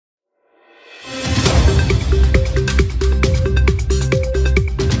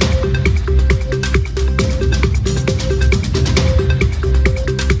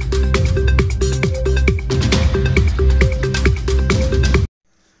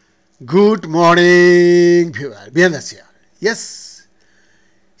Good morning, viewer. Bienvenidos here. Yes,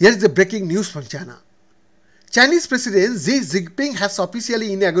 here is the breaking news from China. Chinese President Xi Jinping has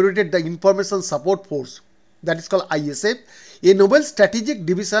officially inaugurated the Information Support Force, that is called ISF, a novel strategic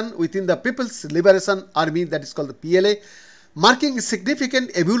division within the People's Liberation Army, that is called the PLA, marking a significant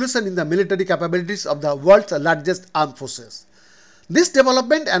evolution in the military capabilities of the world's largest armed forces. This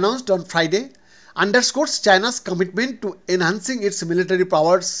development, announced on Friday, underscores China's commitment to enhancing its military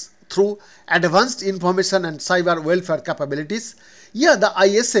powers through advanced information and cyber welfare capabilities. Yeah, the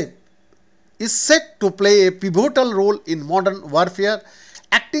ISF is set to play a pivotal role in modern warfare,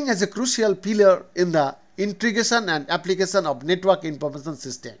 acting as a crucial pillar in the integration and application of network information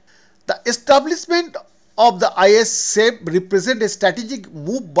systems. The establishment of the ISF represents a strategic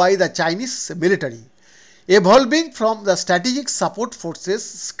move by the Chinese military. Evolving from the Strategic Support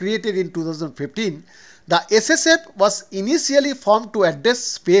Forces created in 2015, the SSF was initially formed to address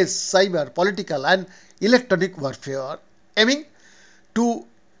space, cyber, political and electronic warfare, aiming to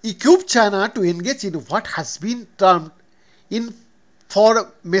equip China to engage in what has been termed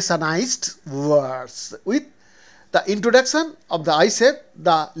informationized wars. With the introduction of the ISAF,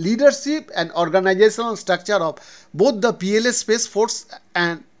 the leadership and organizational structure of both the PLA Space Force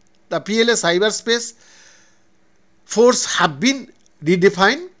and the PLA Cyberspace Force have been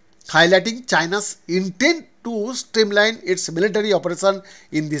redefined, highlighting China's intent to streamline its military operation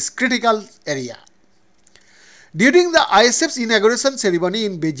in this critical area. During the ISF's inauguration ceremony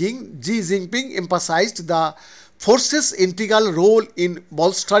in Beijing, Xi Jinping emphasized the force's integral role in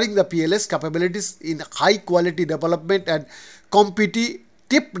bolstering the PLA's capabilities in high-quality development and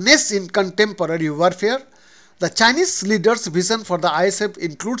competitiveness in contemporary warfare. The Chinese leader's vision for the ISF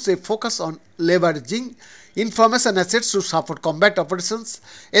includes a focus on leveraging information assets to support combat operations,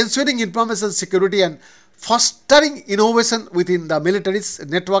 ensuring information security and fostering innovation within the military's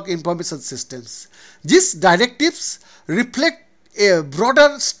network information systems. These directives reflect a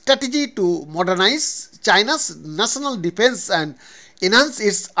broader strategy to modernize China's national defense and enhance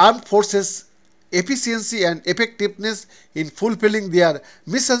its armed forces' efficiency and effectiveness in fulfilling their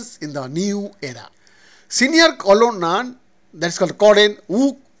missions in the new era. Senior Colonel, that is called Colonel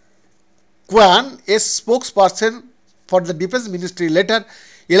Wu Quan, a spokesperson for the Defense Ministry, later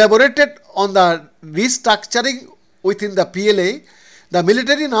elaborated on the restructuring within the PLA. The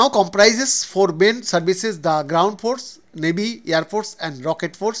military now comprises four main services: the Ground Force, Navy, Air Force and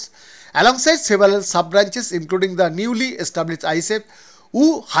Rocket Force, alongside several sub-branches including the newly established ISAF,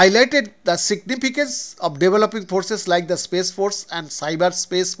 who highlighted the significance of developing forces like the Space Force and Cyber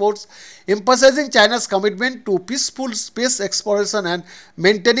Space Force, emphasizing China's commitment to peaceful space exploration and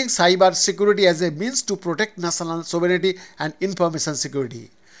maintaining cyber security as a means to protect national sovereignty and information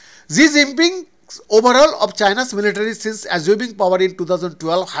security. Xi Jinping's overall of China's military since assuming power in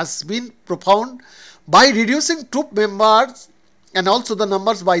 2012 has been profound by reducing troop members and also the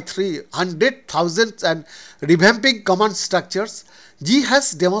numbers by 300,000 and revamping command structures. Xi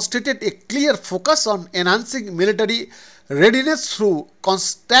has demonstrated a clear focus on enhancing military readiness through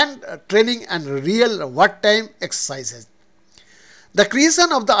constant training and real wartime exercises. The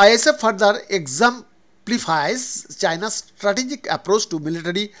creation of the ISF further exemplifies China's strategic approach to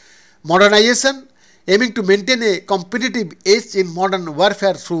military modernization, aiming to maintain a competitive edge in modern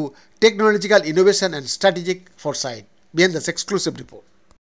warfare through technological innovation and strategic foresight. Behind this exclusive report.